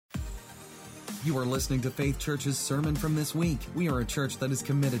You are listening to Faith Church's sermon from this week. We are a church that is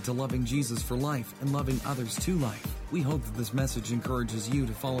committed to loving Jesus for life and loving others to life. We hope that this message encourages you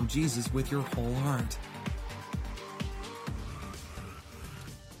to follow Jesus with your whole heart.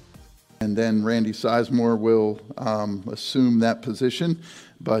 And then Randy Sizemore will assume that position.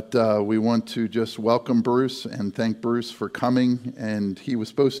 But we want to just welcome Bruce and thank Bruce for coming. And he was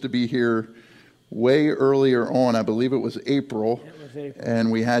supposed to be here way earlier on. I believe it was April. And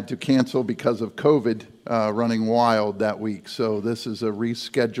we had to cancel because of COVID running wild that week. So this is a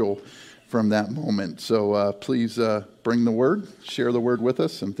reschedule from that moment. So please bring the word, share the word with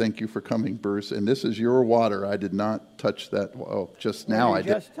us, and thank you for coming, Bruce. And this is your water. I did not touch that. Oh, just now I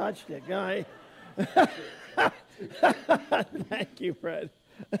did. Just touched it, guy. Thank you, Fred.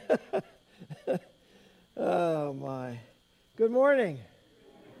 Oh, my. Good morning.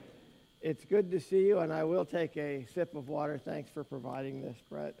 It's good to see you, and I will take a sip of water. Thanks for providing this,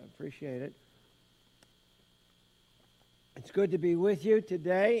 Brett. I appreciate it. It's good to be with you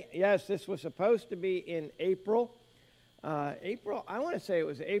today. Yes, this was supposed to be in April. I want to say it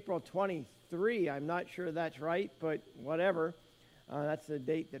was April 23. I'm not sure that's right, but whatever. That's the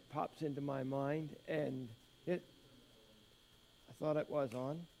date that pops into my mind. And I thought it was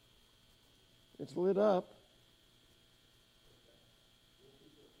on. It's lit up.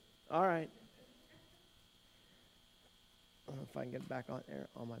 All right. I don't know if I can get it back on there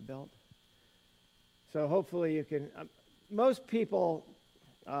on my belt. So hopefully you can. Most people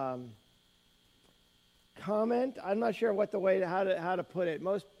comment. I'm not sure what how to put it.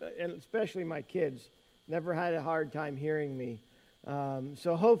 Most, and especially my kids, never had a hard time hearing me.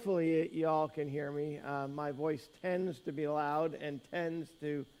 So hopefully you all can hear me. My voice tends to be loud and tends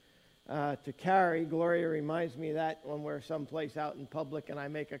to carry. Gloria reminds me of that when we're someplace out in public and I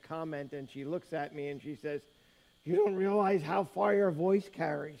make a comment and she looks at me and she says, "You don't realize how far your voice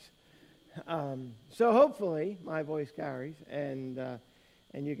carries." So hopefully my voice carries and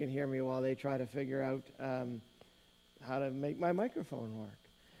you can hear me while they try to figure out how to make my microphone work.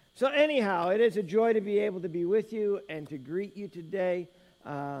 So anyhow, it is a joy to be able to be with you and to greet you today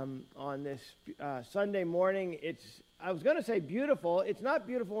on this Sunday morning. I was going to say beautiful. It's not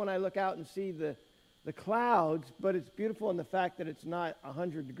beautiful when I look out and see the clouds, but it's beautiful in the fact that it's not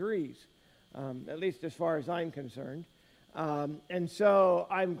 100 degrees, at least as far as I'm concerned. And so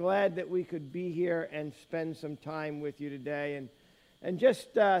I'm glad that we could be here and spend some time with you today. And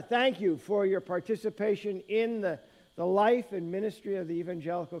just thank you for your participation in the life and ministry of the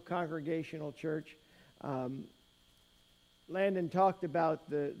Evangelical Congregational Church. Landon talked about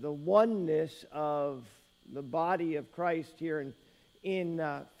the oneness of the body of Christ here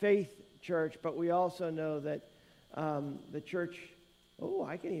in Faith Church, but we also know that the church,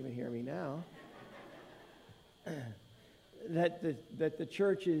 I can even hear me now, that the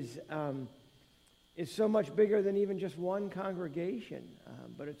church is so much bigger than even just one congregation,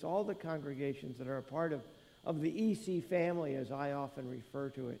 but it's all the congregations that are a part of the EC family, as I often refer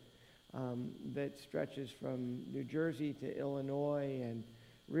to it, that stretches from New Jersey to Illinois and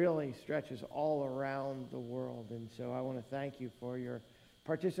really stretches all around the world. And so I want to thank you for your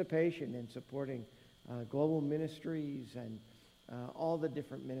participation in supporting global ministries and all the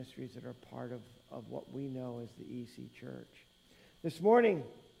different ministries that are part of what we know as the EC Church. This morning,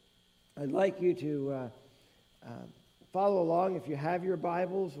 I'd like you to follow along if you have your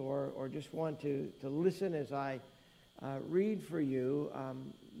Bibles or just want to listen as I read for you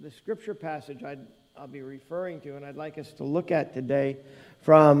the scripture passage I'll be referring to, and I'd like us to look at today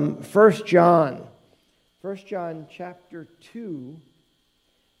from 1 John. 1 John chapter 2,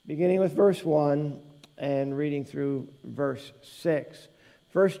 beginning with verse 1 and reading through verse 6.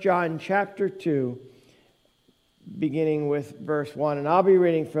 1 John chapter 2, beginning with verse 1. And I'll be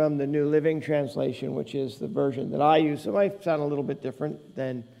reading from the New Living Translation, which is the version that I use. So it might sound a little bit different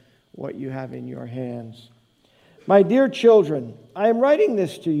than what you have in your hands. My dear children, I am writing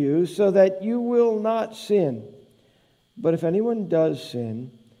this to you so that you will not sin. But if anyone does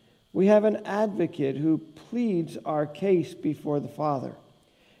sin, we have an advocate who pleads our case before the Father.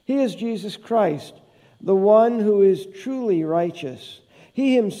 He is Jesus Christ, the one who is truly righteous.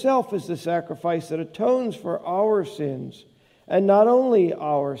 He himself is the sacrifice that atones for our sins, and not only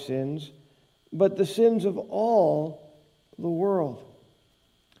our sins, but the sins of all the world.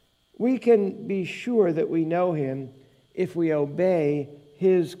 We can be sure that we know him if we obey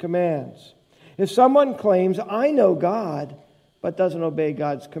his commands. If someone claims, "I know God," but doesn't obey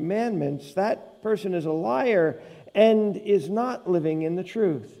God's commandments, that person is a liar and is not living in the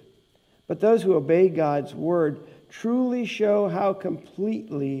truth. But those who obey God's word truly show how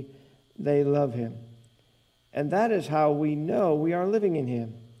completely they love him. And that is how we know we are living in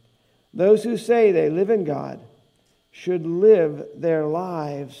him. Those who say they live in God should live their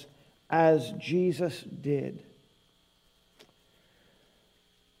lives as Jesus did.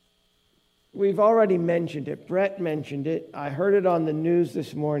 We've already mentioned it. Brett mentioned it. I heard it on the news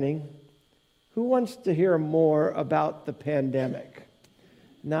this morning. Who wants to hear more about the pandemic?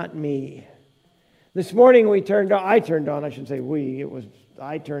 Not me. This morning I turned on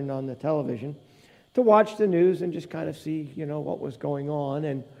the television to watch the news and just kind of see, what was going on.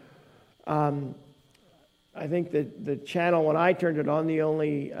 And I think that the channel, when I turned it on, the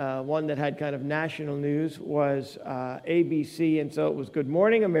only one that had kind of national news was ABC, and so it was Good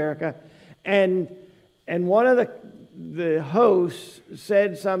Morning America. And one of the hosts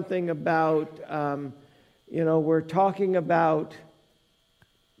said something about, we're talking about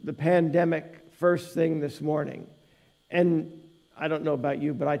the pandemic first thing this morning. And I don't know about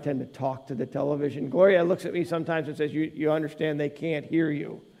you, but I tend to talk to the television. Gloria looks at me sometimes and says, you understand they can't hear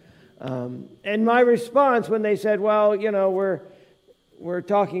you. And my response when they said, well, we're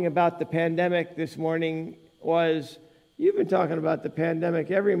talking about the pandemic this morning was, you've been talking about the pandemic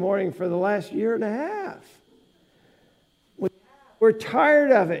every morning for the last year and a half. We're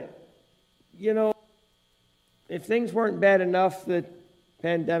tired of it. If things weren't bad enough, the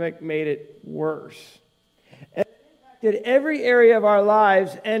pandemic made it worse. And it impacted every area of our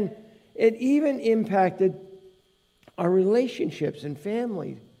lives, and it even impacted our relationships and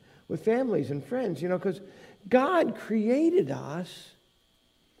families, with families and friends, because God created us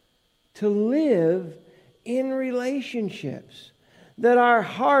to live in relationships, that our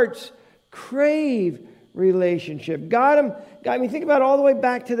hearts crave relationship. Think about all the way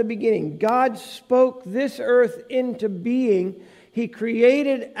back to the beginning. God spoke this earth into being. He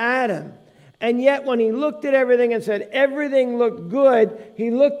created Adam. And yet when he looked at everything and said everything looked good,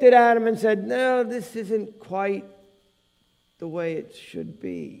 he looked at Adam and said, no, this isn't quite the way it should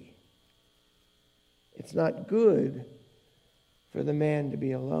be. It's not good for the man to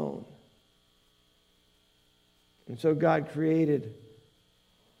be alone. And so God created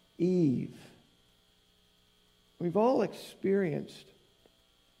Eve. We've all experienced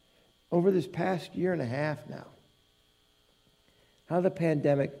over this past year and a half now how the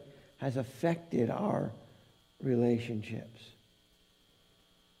pandemic has affected our relationships.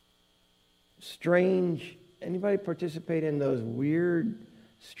 Strange. Anybody participate in those weird,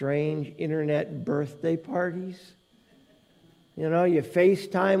 strange internet birthday parties? You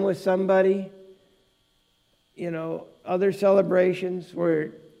FaceTime with somebody. Other celebrations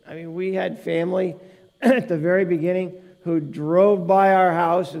where, we had family at the very beginning who drove by our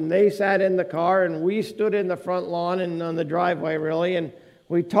house, and they sat in the car, and we stood in the front lawn and on the driveway, really, and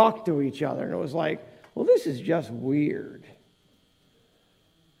we talked to each other. And it was like, well, this is just weird.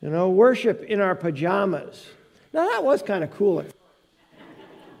 Worship in our pajamas. Now, that was kind of cool.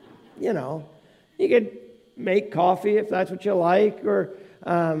 You could make coffee if that's what you like, or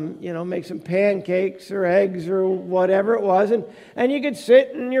make some pancakes or eggs or whatever it was. And you could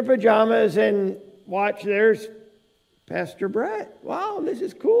sit in your pajamas and watch, there's Pastor Brett. Wow, this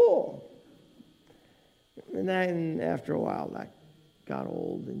is cool. And then after a while, that got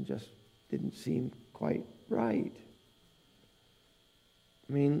old and just didn't seem quite right.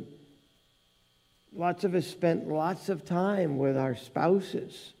 Lots of us spent lots of time with our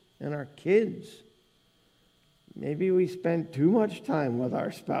spouses and our kids. Maybe we spent too much time with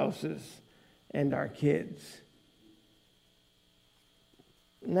our spouses and our kids.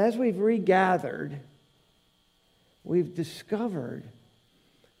 And as we've regathered, we've discovered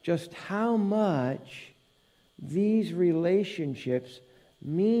just how much these relationships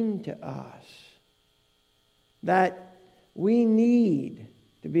mean to us. That we need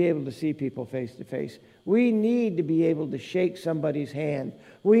to be able to see people face to face. We need to be able to shake somebody's hand.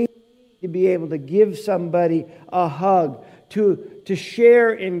 We need to be able to give somebody a hug, to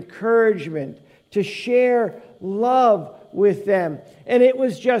share encouragement, to share love with them. And it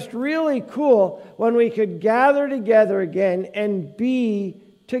was just really cool when we could gather together again and be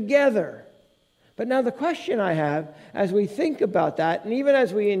together. But now the question I have, as we think about that, and even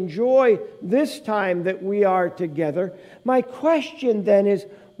as we enjoy this time that we are together, my question then is,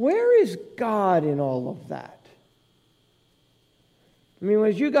 where is God in all of that?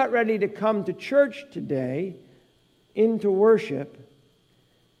 As you got ready to come to church today, into worship,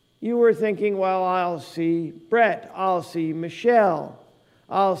 you were thinking, well, I'll see Brett, I'll see Michelle,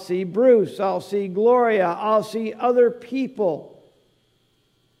 I'll see Bruce, I'll see Gloria, I'll see other people.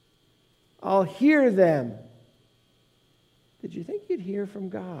 I'll hear them. Did you think you'd hear from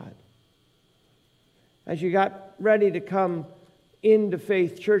God? As you got ready to come into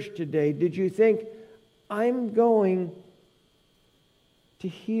Faith Church today, did you think, I'm going to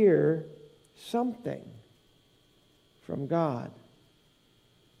hear something from God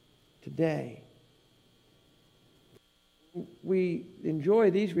today. We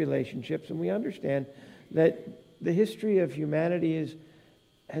enjoy these relationships, and we understand that the history of humanity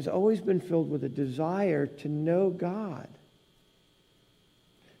has always been filled with a desire to know God,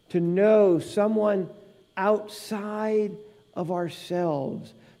 to know someone outside of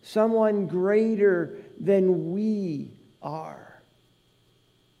ourselves, someone greater than we are.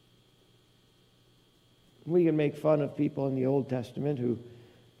 We can make fun of people in the Old Testament who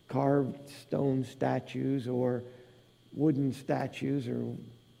carved stone statues or wooden statues or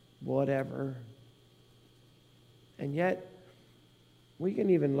whatever. And yet, we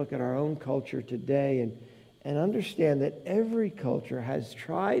can even look at our own culture today and understand that every culture has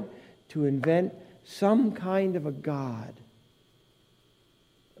tried to invent some kind of a God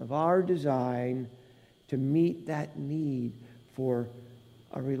of our design to meet that need for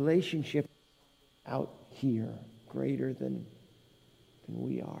a relationship out here greater than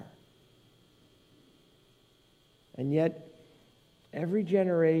we are. And yet, every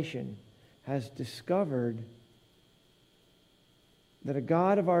generation has discovered that a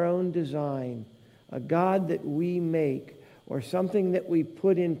God of our own design, a God that we make, or something that we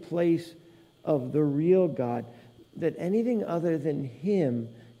put in place of the real God, that anything other than Him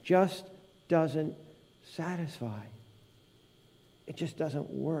just doesn't satisfy. It just doesn't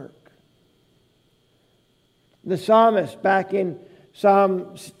work. The psalmist back in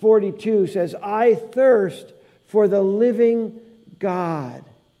Psalm 42 says, "I thirst for the living God."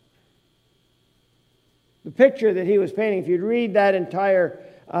 The picture that he was painting, if you'd read that entire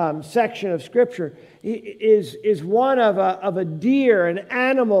section of Scripture, is one of a deer, an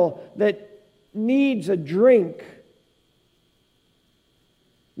animal that needs a drink.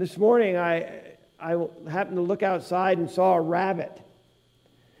 This morning, I happened to look outside and saw a rabbit.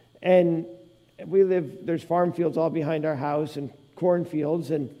 And there's farm fields all behind our house and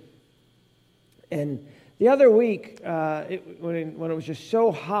cornfields. And the other week, when it was just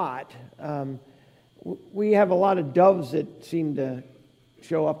so hot, we have a lot of doves that seem to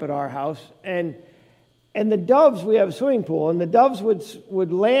show up at our house. And the doves, we have a swimming pool, and the doves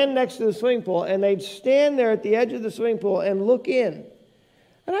would land next to the swimming pool, and they'd stand there at the edge of the swimming pool and look in.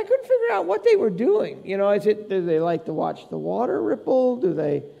 And I couldn't figure out what they were doing. You know, do they like to watch the water ripple? Do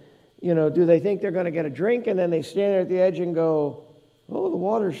they think they're going to get a drink? And then they stand there at the edge and go, "Oh, the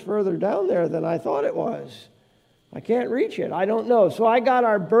water's further down there than I thought it was. I can't reach it. I don't know." So I got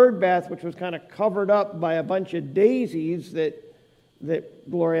our bird bath, which was kind of covered up by a bunch of daisies that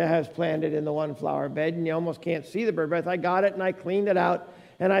Gloria has planted in the one flower bed, and you almost can't see the bird bath. I got it and I cleaned it out,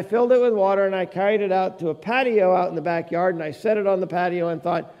 and I filled it with water, and I carried it out to a patio out in the backyard, and I set it on the patio and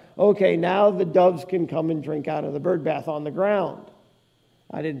thought, okay, now the doves can come and drink out of the bird bath on the ground.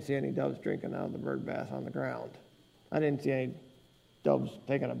 I didn't see any doves drinking out of the bird bath on the ground. I didn't see any doves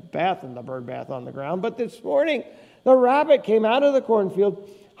taking a bath in the bird bath on the ground. But this morning, the rabbit came out of the cornfield,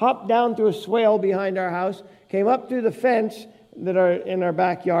 hopped down to a swale behind our house, came up through the fence that are in our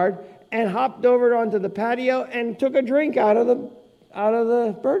backyard, and hopped over onto the patio and took a drink out of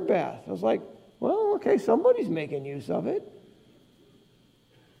the bird bath. I was like, well, okay, somebody's making use of it.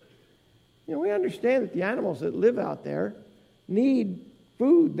 You know, we understand that the animals that live out there need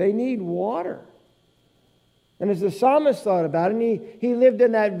food. They need water. And as the psalmist thought about it, and he lived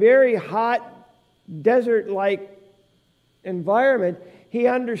in that very hot, desert-like environment, he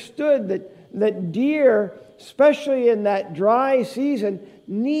understood that deer, especially in that dry season,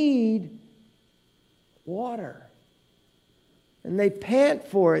 need water. And they pant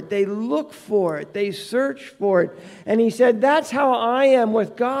for it, they look for it, they search for it. And he said, that's how I am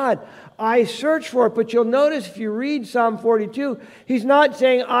with God. I search for it. But you'll notice if you read Psalm 42, he's not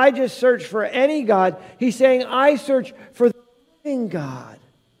saying, I just search for any God. He's saying, I search for the living God.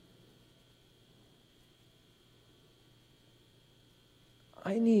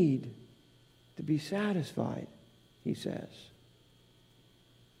 I need to be satisfied, he says.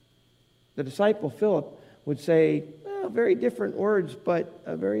 The disciple Philip would say, very different words, but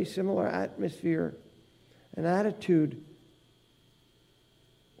a very similar atmosphere, an attitude.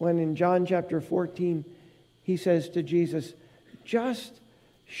 When in John chapter 14, he says to Jesus, just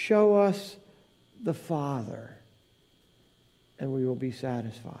show us the Father, and we will be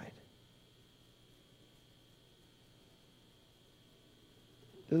satisfied.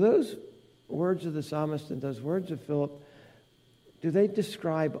 Do those words of the psalmist and those words of Philip, do they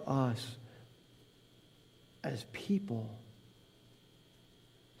describe us as people?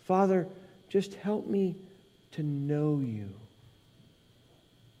 Father, just help me to know you,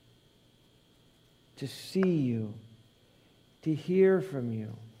 to see you, to hear from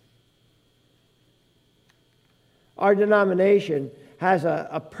you. Our denomination has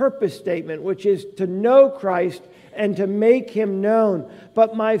a purpose statement, which is to know Christ and to make him known.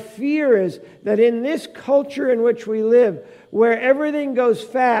 But my fear is that in this culture in which we live, where everything goes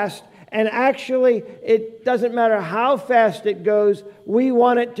fast, and actually it doesn't matter how fast it goes, we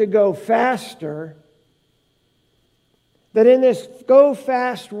want it to go faster, that in this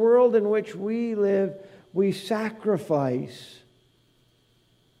go-fast world in which we live, we sacrifice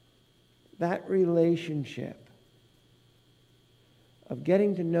that relationship of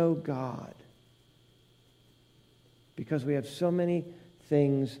getting to know God because we have so many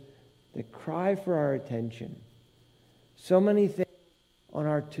things that cry for our attention, so many things on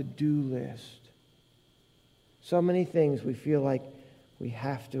our to-do list, so many things we feel like we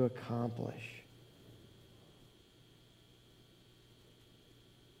have to accomplish.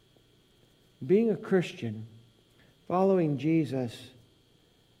 Being a Christian, following Jesus,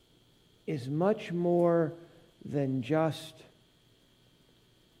 is much more than just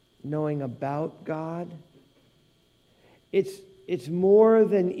knowing about God. It's more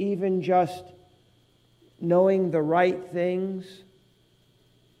than even just knowing the right things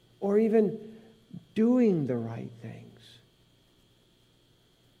or even doing the right things.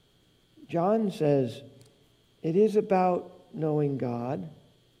 John says it is about knowing God.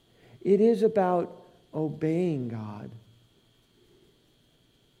 It is about obeying God.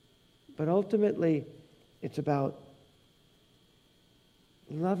 But ultimately, it's about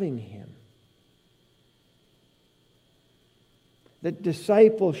loving him. That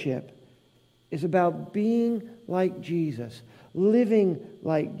discipleship is about being like Jesus, living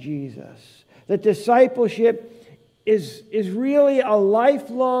like Jesus. That discipleship is really a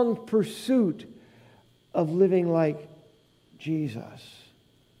lifelong pursuit of living like Jesus.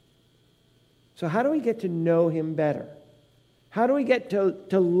 So how do we get to know him better? How do we get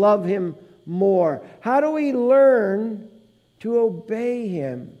to love him more? How do we learn to obey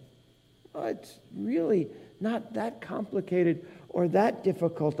him? Well, it's really not that complicated or that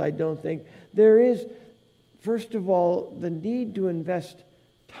difficult, I don't think. There is, first of all, the need to invest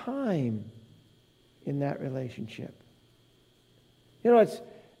time in that relationship. You know,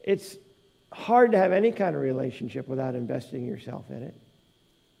 it's hard to have any kind of relationship without investing yourself in it,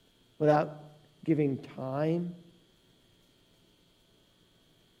 without giving time.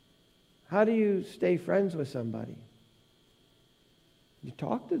 How do you stay friends with somebody? You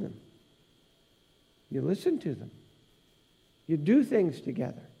talk to them. You listen to them. You do things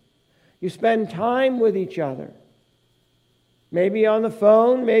together. You spend time with each other. Maybe on the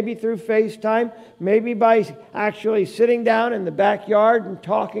phone, maybe through FaceTime, maybe by actually sitting down in the backyard and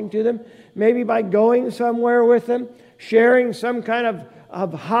talking to them, maybe by going somewhere with them, sharing some kind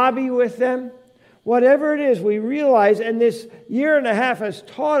of hobby with them. Whatever it is, we realize, and this year and a half has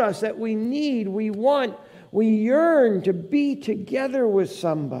taught us that we need, we want, we yearn to be together with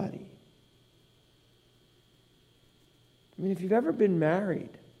somebody. I mean, if you've ever been married,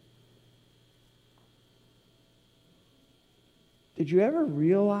 did you ever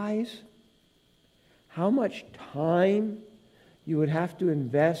realize how much time you would have to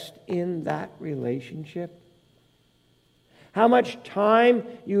invest in that relationship? How much time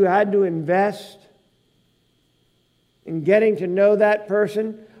you had to invest in getting to know that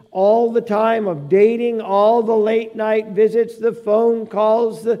person, all the time of dating, all the late night visits, the phone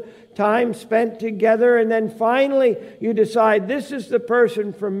calls, the time spent together, and then finally you decide this is the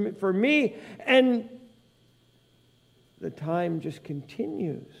person for me, and the time just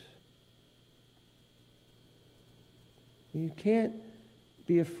continues. You can't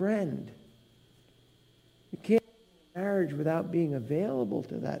be a friend. You can't be in marriage without being available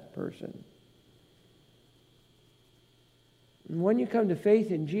to that person. And when you come to faith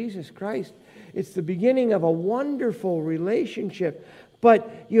in Jesus Christ, it's the beginning of a wonderful relationship,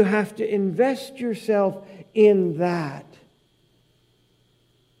 but you have to invest yourself in that.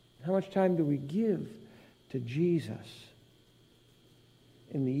 How much time do we give to Jesus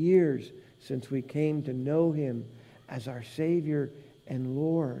in the years since we came to know him as our Savior and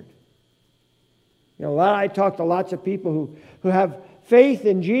Lord? You know, I talk to lots of people who have faith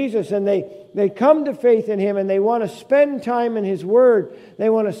in Jesus, and they come to faith in him, and they want to spend time in his Word. They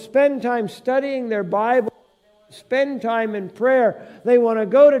want to spend time studying their Bible, spend time in prayer. They want to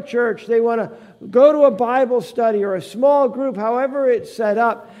go to church. They want to go to a Bible study or a small group, however it's set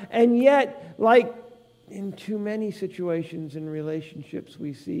up. And yet, like in too many situations and relationships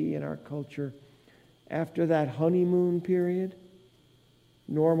we see in our culture, after that honeymoon period,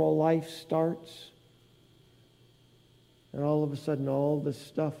 normal life starts. And all of a sudden, all the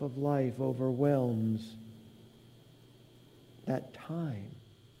stuff of life overwhelms that time.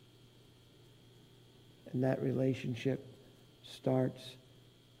 And that relationship starts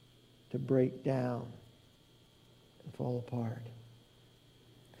to break down and fall apart.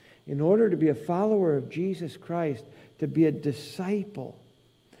 In order to be a follower of Jesus Christ, to be a disciple,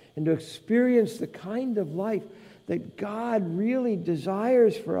 and to experience the kind of life that God really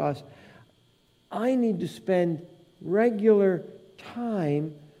desires for us, I need to spend regular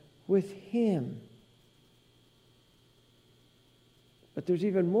time with Him. But there's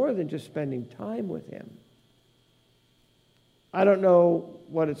even more than just spending time with Him. I don't know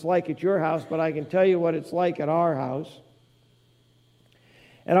what it's like at your house, but I can tell you what it's like at our house.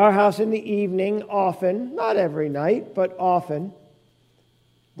 At our house in the evening, often, not every night, but often,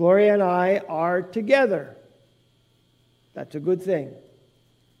 Gloria and I are together. That's a good thing.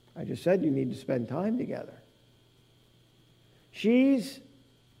 I just said you need to spend time together. She's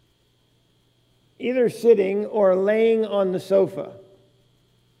either sitting or laying on the sofa.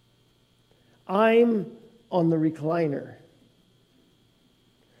 I'm on the recliner.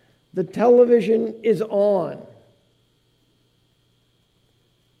 The television is on.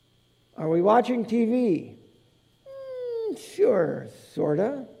 Are we watching TV? Sure,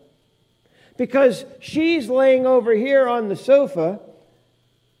 sorta. Because she's laying over here on the sofa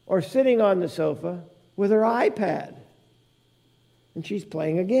or sitting on the sofa with her iPad. And she's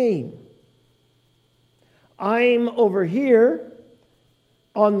playing a game. I'm over here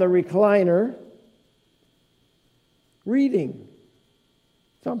on the recliner reading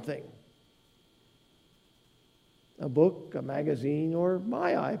something. A book, a magazine, or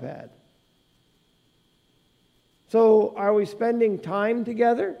my iPad. So, are we spending time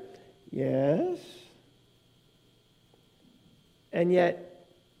together? Yes. And yet,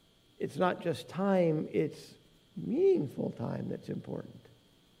 it's not just time, it's meaningful time that's important.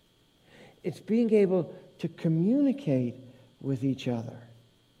 It's being able to communicate with each other.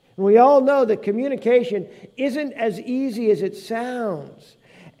 And we all know that communication isn't as easy as it sounds.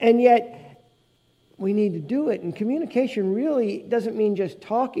 And yet, we need to do it. And communication really doesn't mean just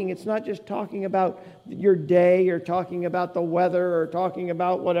talking. It's not just talking about your day or talking about the weather or talking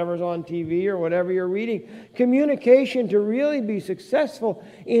about whatever's on TV or whatever you're reading. Communication, to really be successful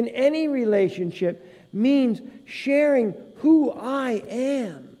in any relationship, means sharing who I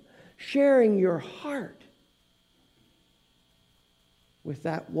am, sharing your heart with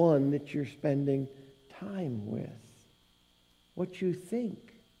that one that you're spending time with, what you think,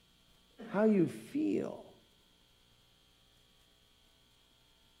 how you feel.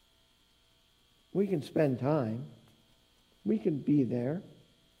 We can spend time. We can be there.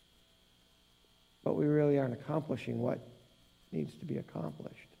 But we really aren't accomplishing what needs to be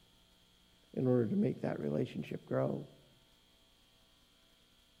accomplished in order to make that relationship grow.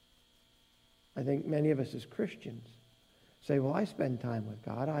 I think many of us as Christians say, well, I spend time with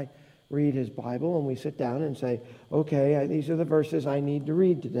God. I read His Bible, and we sit down and say, okay, these are the verses I need to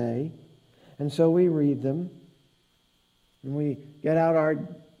read today. And so we read them, and we get out our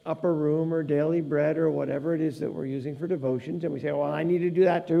upper room or daily bread or whatever it is that we're using for devotions, and we say, well, I need to do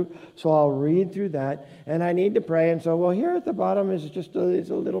that too, so I'll read through that, and I need to pray, and so, well, here at the bottom is just a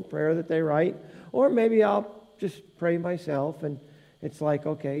little prayer that they write, or maybe I'll just pray myself, and it's like,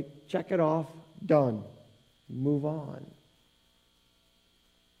 okay, check it off, done, move on.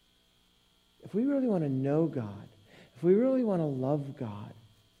 If we really want to know God, if we really want to love God,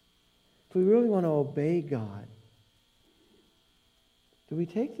 if we really want to obey God, do we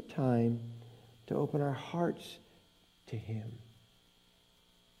take the time to open our hearts to Him?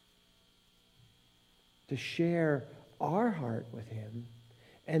 To share our heart with Him,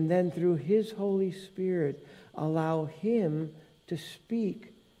 and then through His Holy Spirit, allow Him to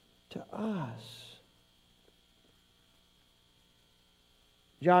speak to us.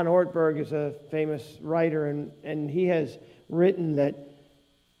 John Ortberg is a famous writer, and he has written that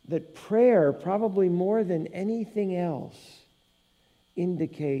prayer, probably more than anything else,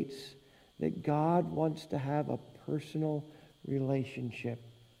 indicates that God wants to have a personal relationship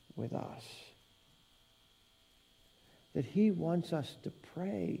with us. That He wants us to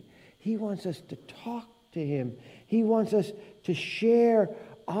pray. He wants us to talk to Him. He wants us to share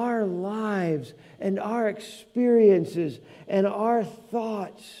our lives and our experiences and our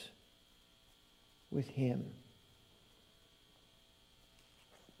thoughts with Him.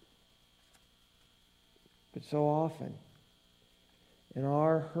 But so often, in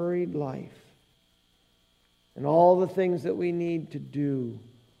our hurried life, and all the things that we need to do,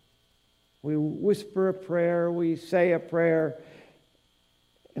 we whisper a prayer, we say a prayer,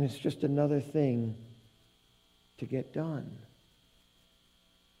 and it's just another thing to get done,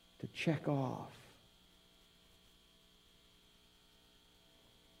 to check off.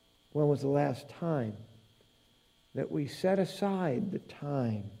 When was the last time that we set aside the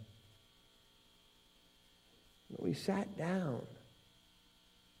time, that we sat down,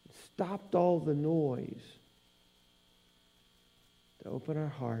 stopped all the noise, to open our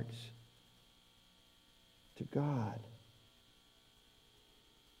hearts to God?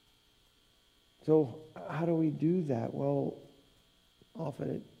 So how do we do that? Well, often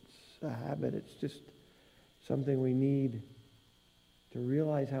it's a habit. It's just something we need to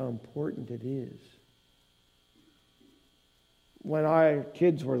realize how important it is. When our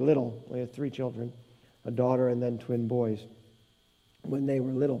kids were little, we had 3 children, a daughter and then twin boys. When they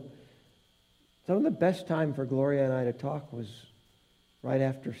were little, some of the best time for Gloria and I to talk was right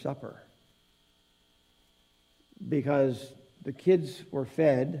after supper. Because the kids were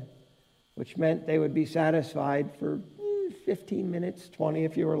fed, which meant they would be satisfied for 15 minutes, 20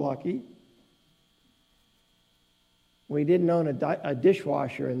 if you were lucky. We didn't own a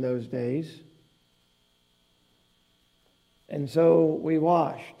dishwasher in those days. And so we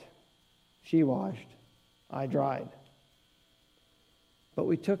washed. She washed. I dried. But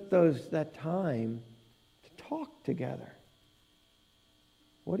we took that time to talk together.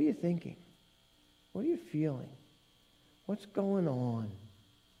 What are you thinking? What are you feeling? What's going on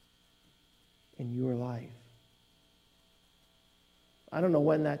in your life? I don't know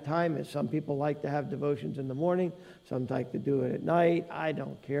when that time is. Some people like to have devotions in the morning. Some like to do it at night. I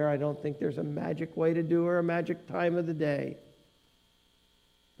don't care. I don't think there's a magic way to do it or a magic time of the day.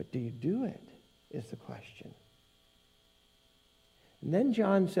 But do you do it, is the question. And then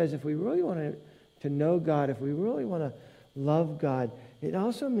John says if we really want to know God, if we really want to love God, it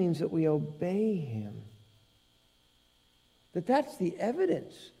also means that we obey Him. That's the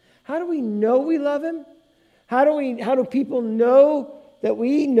evidence. How do we know we love Him? How do people know that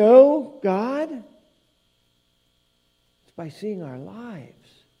we know God? It's by seeing our lives.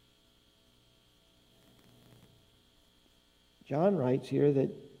 John writes here that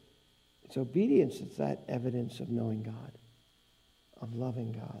it's obedience that's that evidence of knowing God, of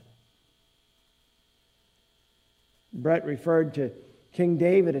loving God. Brett referred to King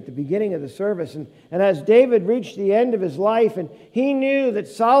David at the beginning of the service. And as David reached the end of his life, and he knew that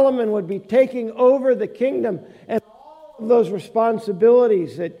Solomon would be taking over the kingdom, and all of those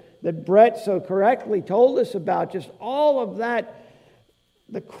responsibilities that Brett so correctly told us about, just all of that,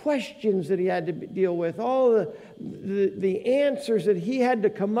 the questions that he had to deal with, all the answers that he had to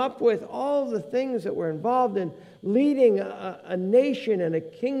come up with, all the things that were involved in leading a nation and a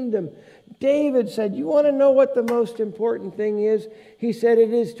kingdom. David said, you want to know what the most important thing is? He said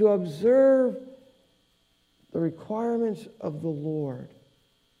it is to observe the requirements of the Lord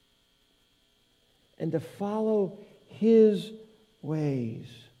and to follow His ways.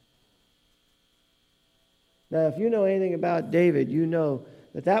 Now, if you know anything about David, you know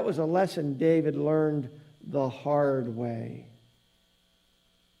that was a lesson David learned the hard way.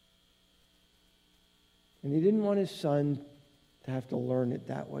 And he didn't want his son to have to learn it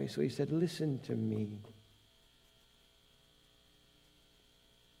that way. So he said, listen to me.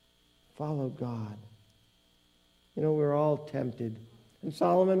 Follow God. You know, we're all tempted. And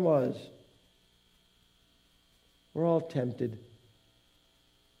Solomon was. We're all tempted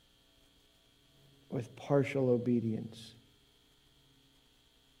with partial obedience.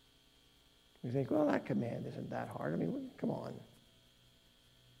 We think, well, that command isn't that hard. I mean, come on.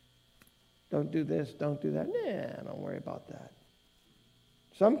 Don't do this, don't do that. Nah, don't worry about that.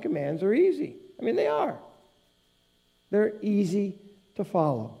 Some commands are easy. I mean, they are. They're easy to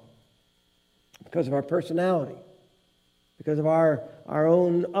follow because of our personality, because of our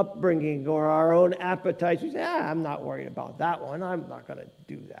own upbringing or our own appetites. We say, I'm not worried about that one. I'm not going to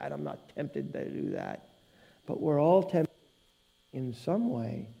do that. I'm not tempted to do that. But we're all tempted in some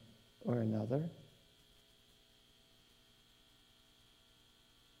way or another.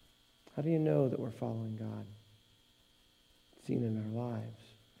 How do you know that we're following God? It's seen in our lives.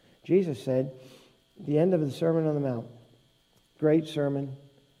 Jesus said, at the end of the Sermon on the Mount, great sermon,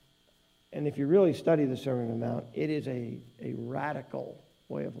 and if you really study the Sermon on the Mount, it is a radical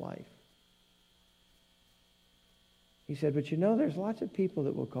way of life. He said, but you know, there's lots of people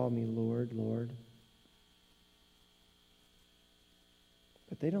that will call me Lord, Lord,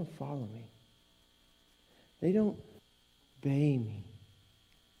 but they don't follow me. They don't obey me.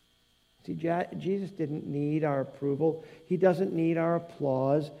 See, Jesus didn't need our approval. He doesn't need our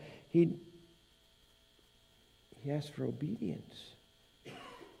applause. He asked for obedience.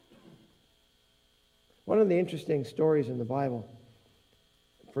 One of the interesting stories in the Bible,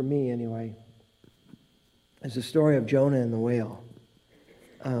 for me anyway, is the story of Jonah and the whale.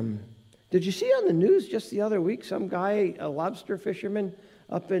 Did you see on the news just the other week some guy, a lobster fisherman,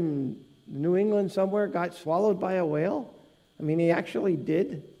 up in New England somewhere got swallowed by a whale? I mean, he actually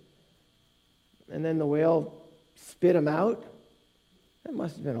did. And then the whale spit him out. That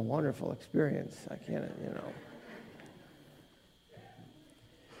must have been a wonderful experience. I can't.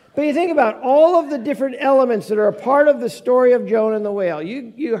 But you think about all of the different elements that are a part of the story of Jonah and the whale.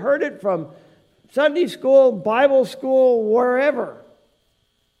 You heard it from Sunday school, Bible school, wherever.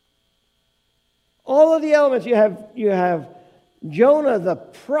 All of the elements. You have Jonah, the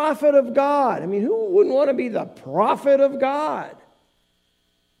prophet of God. I mean, who wouldn't want to be the prophet of God?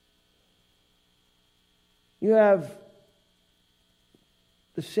 You have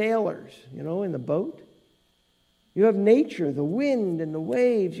the sailors, in the boat. You have nature, the wind and the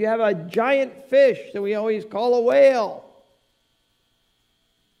waves. You have a giant fish that we always call a whale.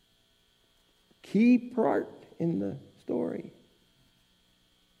 Key part in the story.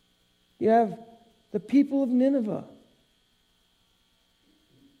 You have the people of Nineveh.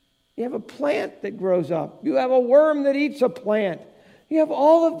 You have a plant that grows up. You have a worm that eats a plant. You have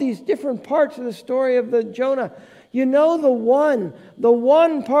all of these different parts of the story of the Jonah. The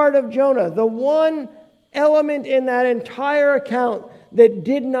one part of Jonah, the one element in that entire account that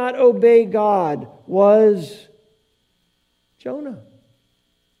did not obey God was Jonah,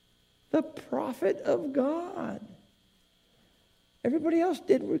 the prophet of God. Everybody else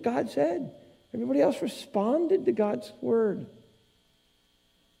did what God said. Everybody else responded to God's word.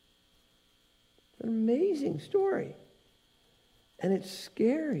 It's an amazing story. And it's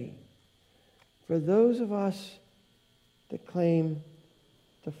scary for those of us that claim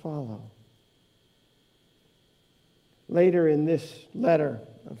to follow. Later in this letter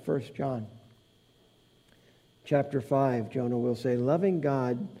of 1 John, chapter 5, Jonah will say, loving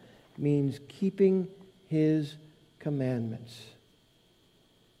God means keeping his commandments.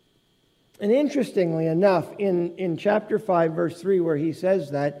 And interestingly enough, in chapter 5, verse 3, where he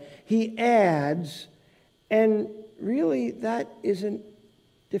says that, he adds, and really that isn't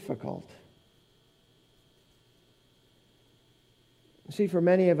difficult. See, for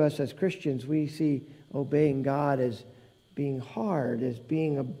many of us as Christians, we see obeying God as being hard, as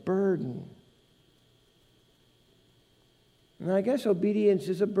being a burden. And I guess obedience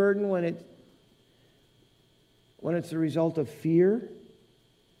is a burden when it's the result of fear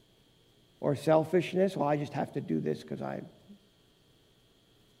or selfishness. Well, I just have to do this because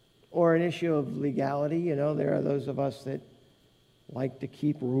or an issue of legality. There are those of us that like to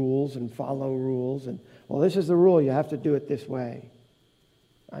keep rules and follow rules. And, well, this is the rule. You have to do it this way.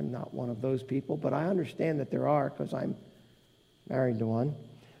 I'm not one of those people, but I understand that there are because I'm married to one.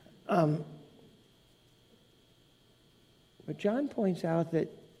 But John points out that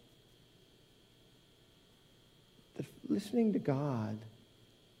listening to God,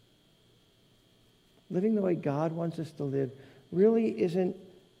 living the way God wants us to live, really isn't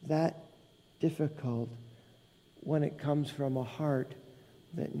that difficult when it comes from a heart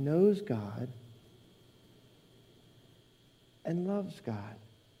that knows God and loves God.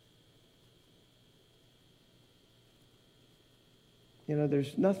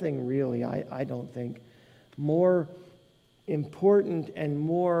 There's nothing really, I don't think, more important and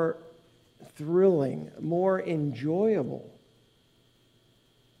more thrilling, more enjoyable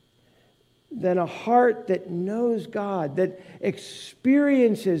than a heart that knows God, that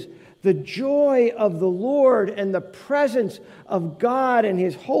experiences the joy of the Lord and the presence of God and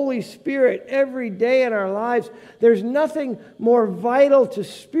His Holy Spirit every day in our lives. There's nothing more vital to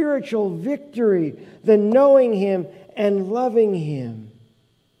spiritual victory than knowing Him and loving Him.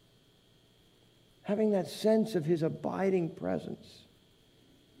 Having that sense of His abiding presence.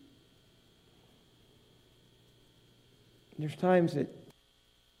 There's times that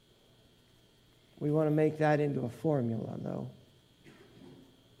we want to make that into a formula, though.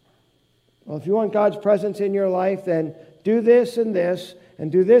 Well, if you want God's presence in your life, then do this and this,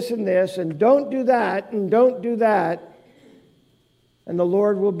 and do this and this, and don't do that, and don't do that, and the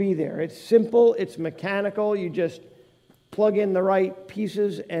Lord will be there. It's simple, it's mechanical, you just plug in the right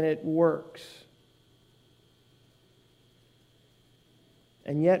pieces, and it works.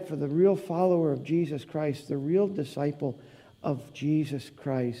 And yet, for the real follower of Jesus Christ, the real disciple of Jesus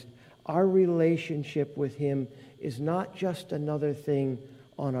Christ, our relationship with Him is not just another thing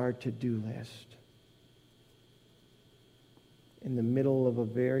on our to-do list in the middle of a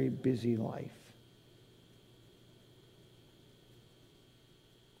very busy life.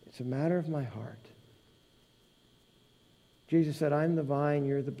 It's a matter of my heart. Jesus said, I'm the vine,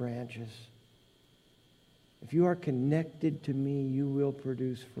 you're the branches. If you are connected to me, you will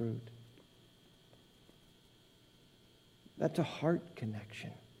produce fruit. That's a heart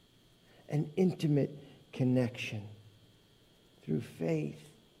connection, an intimate connection through faith.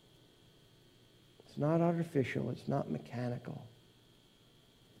 It's not artificial. It's not mechanical.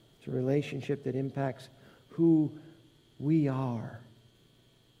 It's a relationship that impacts who we are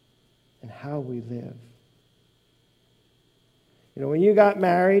and how we live. You know, when you got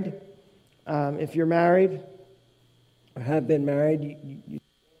married, if you're married or have been married, you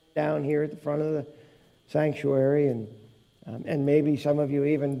down here at the front of the sanctuary, and maybe some of you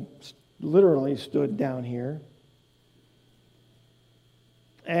even literally stood down here.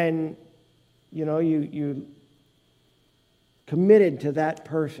 And, you know, you committed to that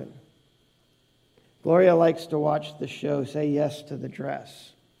person. Gloria likes to watch the show, Say Yes to the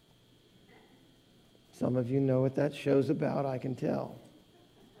Dress. Some of you know what that show's about, I can tell.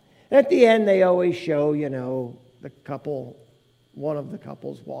 At the end, they always show, you know, the couple, one of the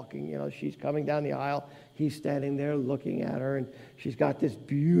couples walking. You know, she's coming down the aisle. He's standing there looking at her, and she's got this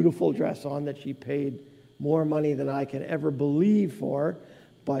beautiful dress on that she paid more money than I can ever believe for,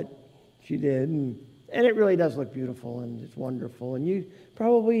 but she did. And it really does look beautiful, and it's wonderful. And you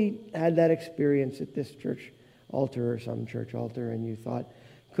probably had that experience at this church altar or some church altar, and you thought,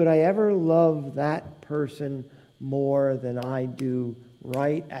 could I ever love that person more than I do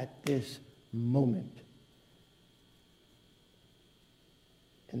right at this moment?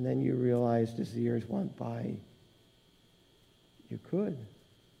 And then you realized as the years went by, you could.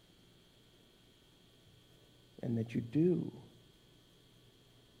 And that you do.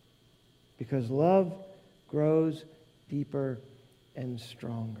 Because love grows deeper and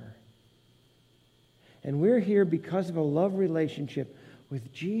stronger. And we're here because of a love relationship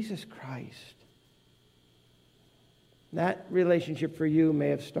with Jesus Christ. That relationship for you may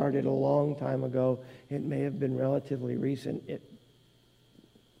have started a long time ago. It may have been relatively recent.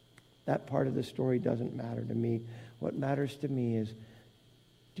 That part of the story doesn't matter to me. What matters to me is,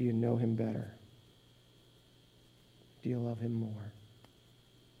 do you know him better? Do you love him more?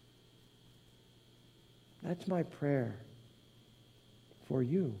 That's my prayer for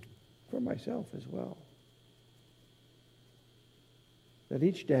you, for myself as well. That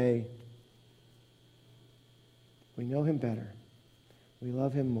each day we know him better, we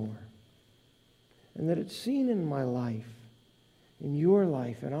love him more, and that it's seen in my life, in your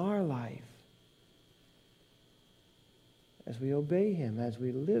life, in our life, as we obey him, as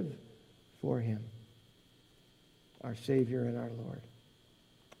we live for him, our Savior and our Lord.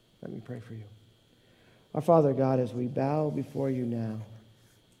 Let me pray for you. Our Father God, as we bow before you now,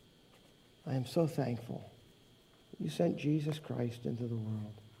 I am so thankful that you sent Jesus Christ into the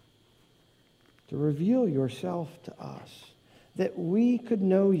world to reveal yourself to us, that we could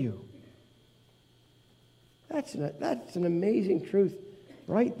know you. That's an amazing truth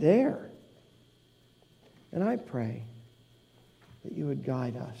right there. And I pray that you would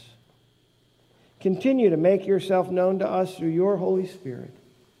guide us. Continue to make yourself known to us through your Holy Spirit.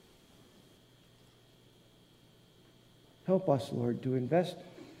 Help us, Lord, to invest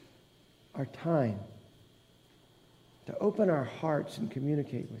our time, to open our hearts and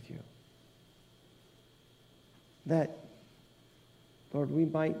communicate with you. That, Lord, we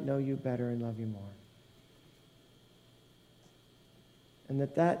might know you better and love you more. And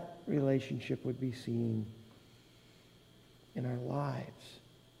that relationship would be seen in our lives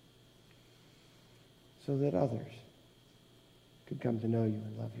so that others could come to know you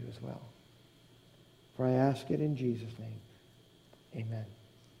and love you as well. For I ask it in Jesus' name. Amen.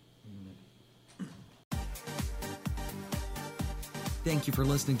 Thank you for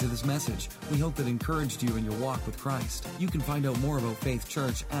listening to this message. We hope it encouraged you in your walk with Christ. You can find out more about Faith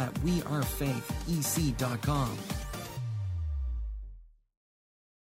Church at wearefaithec.com.